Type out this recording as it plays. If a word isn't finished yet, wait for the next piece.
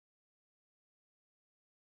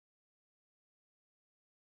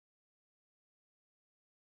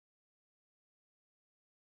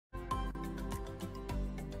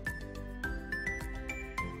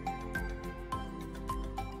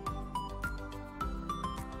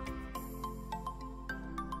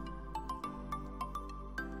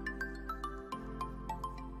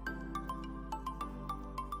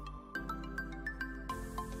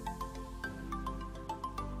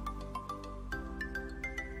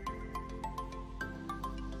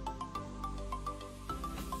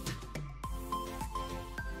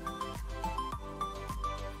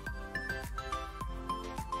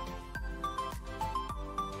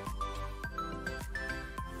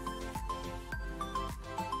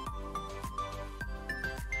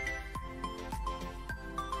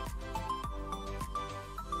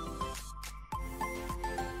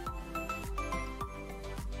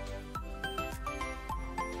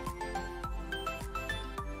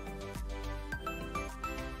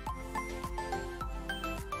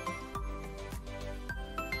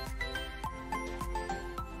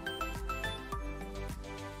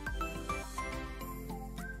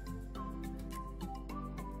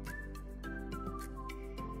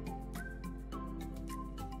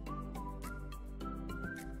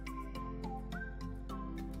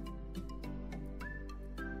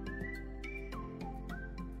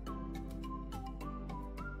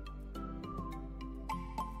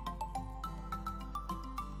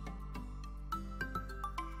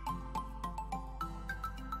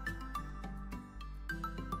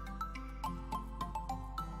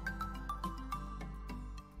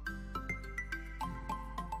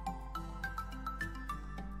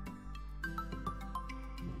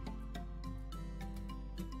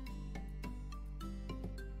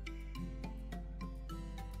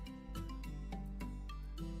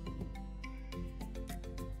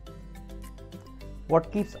what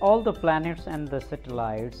keeps all the planets and the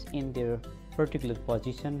satellites in their particular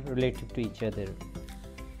position relative to each other.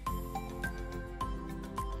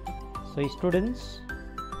 So students,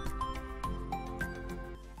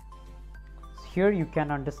 here you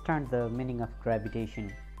can understand the meaning of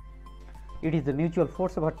gravitation. It is the mutual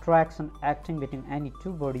force of attraction acting between any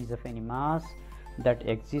two bodies of any mass that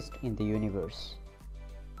exist in the universe.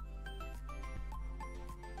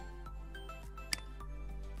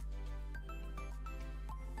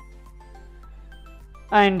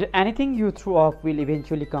 And anything you throw up will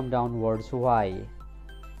eventually come downwards. Why?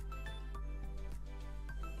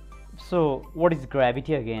 So what is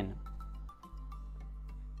gravity again?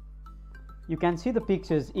 You can see the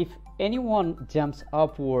pictures. If anyone jumps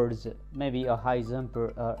upwards, maybe a high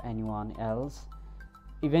jumper or anyone else,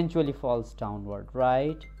 eventually falls downward,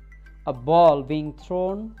 right? A ball being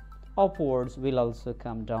thrown upwards will also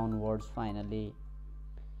come downwards finally.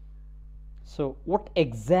 So what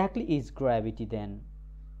exactly is gravity then?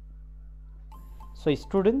 So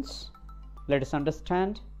students, let us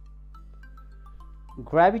understand.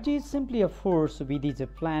 Gravity is simply a force with which a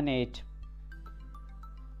planet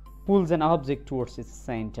pulls an object towards its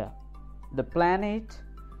center. The planet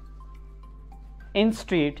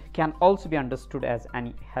instead can also be understood as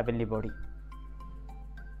any heavenly body.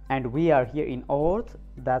 And we are here in Earth,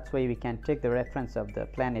 that's why we can take the reference of the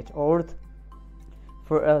planet Earth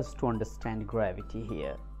for us to understand gravity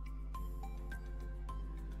here.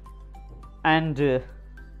 And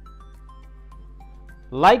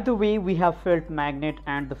like the way we have felt magnet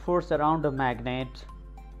and the force around a magnet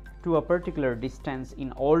to a particular distance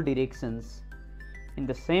in all directions, in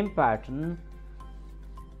the same pattern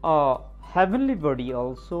a heavenly body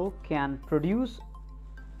also can produce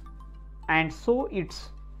and show its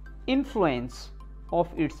influence of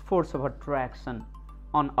its force of attraction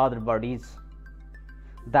on other bodies.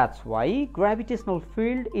 That's why gravitational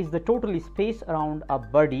field is the total space around a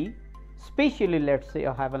body, especially let's say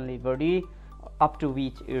a heavenly body, up to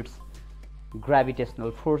which its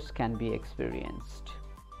gravitational force can be experienced.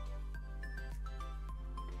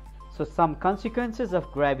 So some consequences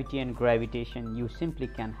of gravity and gravitation, you simply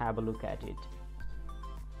can have a look at it.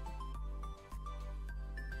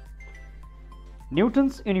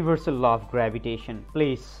 Newton's universal law of gravitation.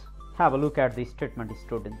 Please have a look at this statement,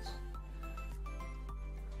 students.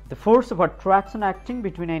 The force of attraction acting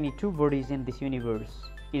between any two bodies in this universe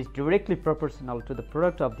is directly proportional to the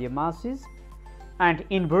product of their masses and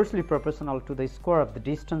inversely proportional to the square of the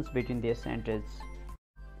distance between their centers.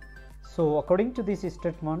 So according to this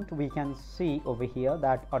statement, we can see over here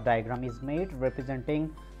that a diagram is made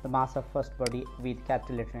representing the mass of first body with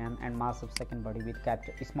capital letter M and mass of second body with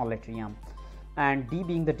small letter m, and d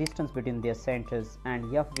being the distance between their centers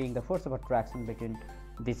and f being the force of attraction between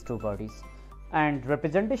these two bodies. And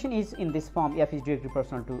representation is in this form: f is directly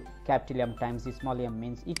proportional to capital M times the small m,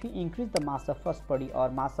 means if you increase the mass of first body or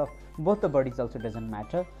mass of both the bodies also doesn't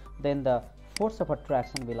matter, then the force of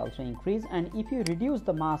attraction will also increase, and if you reduce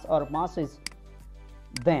the mass or masses,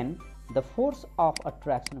 then the force of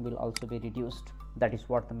attraction will also be reduced. That is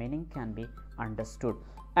what the meaning can be understood.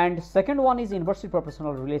 And second one is inversely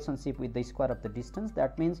proportional relationship with the square of the distance.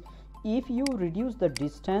 That means if you reduce the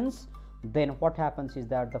distance, then what happens is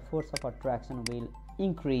that the force of attraction will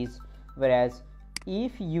increase, whereas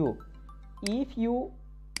if you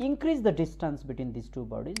increase the distance between these two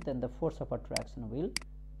bodies, then the force of attraction will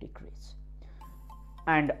decrease.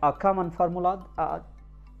 And a common formula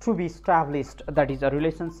to be established, that is a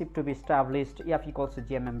relationship to be established, F equals to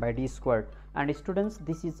gmm by d squared. And students,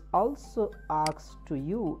 this is also asked to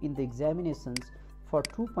you in the examinations for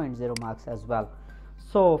 2.0 marks as well.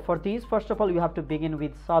 So for these, first of all, you have to begin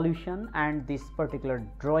with solution and this particular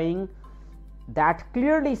drawing that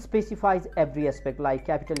clearly specifies every aspect, like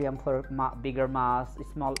capital M for bigger mass,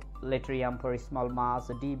 small letter m for small mass,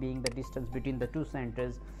 d being the distance between the two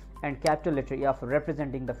centers, and capital letter F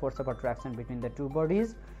representing the force of attraction between the two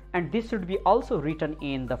bodies. And this should be also written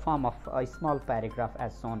in the form of a small paragraph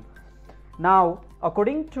as shown. Now,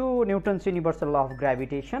 according to Newton's universal law of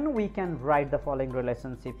gravitation, we can write the following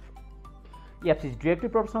relationship: F is directly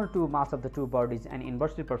proportional to mass of the two bodies and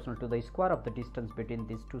inversely proportional to the square of the distance between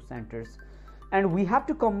these two centers. And we have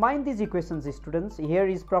to combine these equations, students. Here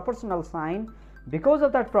is proportional sign. Because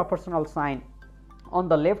of that proportional sign, on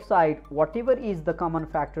the left side, whatever is the common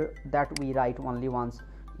factor, that we write only once.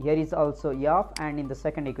 Here is also F, and in the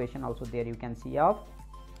second equation also there you can see F.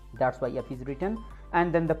 That's why F is written,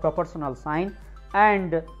 and then the proportional sign.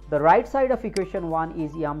 And the right side of equation 1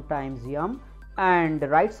 is m times m, and the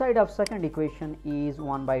right side of second equation is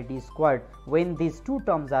 1 by d squared. When these two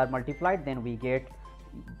terms are multiplied, then we get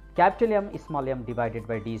capital M small m divided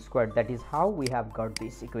by d squared. That is how we have got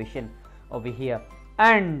this equation over here.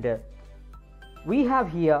 And we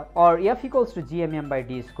have here, or F equals to gmm by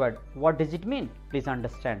d squared. What does it mean? Please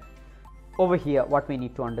understand. Over here what we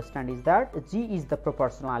need to understand is that g is the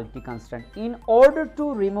proportionality constant. In order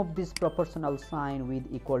to remove this proportional sign with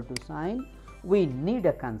equal to sign, we need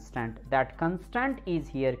a constant. That constant is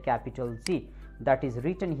here capital G, that is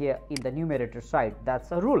written here in the numerator side.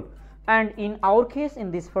 That's a rule. And in our case, in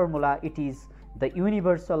this formula, it is the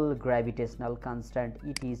universal gravitational constant.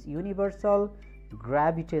 It is universal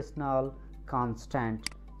gravitational constant.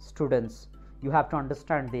 Students, you have to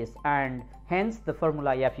understand this, and hence the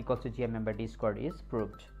formula F equals to gmm by d squared is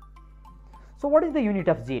proved. So what is the unit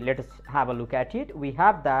of G? Let us have a look at it. We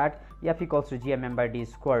have that F equals to gmm by d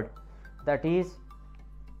squared, that is,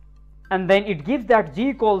 and then it gives that G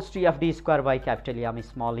equals to f d square by capital M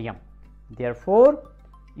small m. Therefore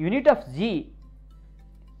unit of G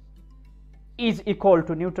is equal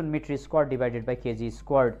to Newton meter squared divided by kg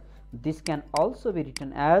squared. This can also be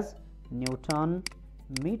written as Newton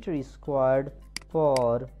meter squared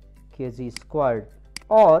per kg squared,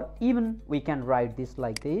 or even we can write this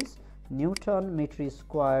like this, Newton meter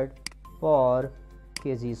squared per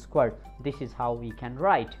kg squared. This is how we can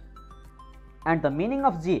write. And the meaning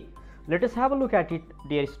of G, let us have a look at it,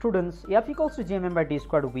 dear students. F equals to gmm by d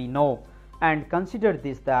squared we know, and consider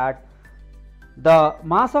this, that the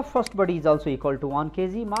mass of first body is also equal to 1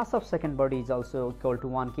 kg, mass of second body is also equal to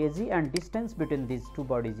 1 kg, and distance between these two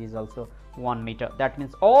bodies is also 1 meter. That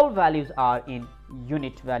means all values are in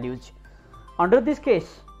unit values. Under this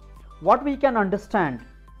case, what we can understand,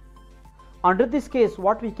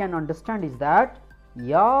 is that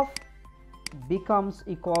F becomes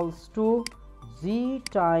equals to G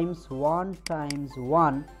times 1 times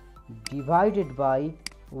 1 divided by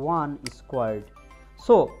 1 squared.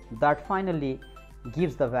 So that finally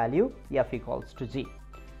gives the value F equals to G.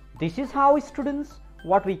 This is how, students,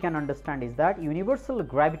 what we can understand is that universal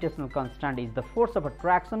gravitational constant is the force of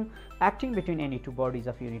attraction acting between any two bodies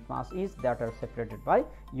of unit mass is that are separated by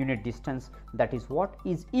unit distance. That is what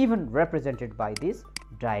is even represented by this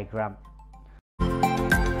diagram.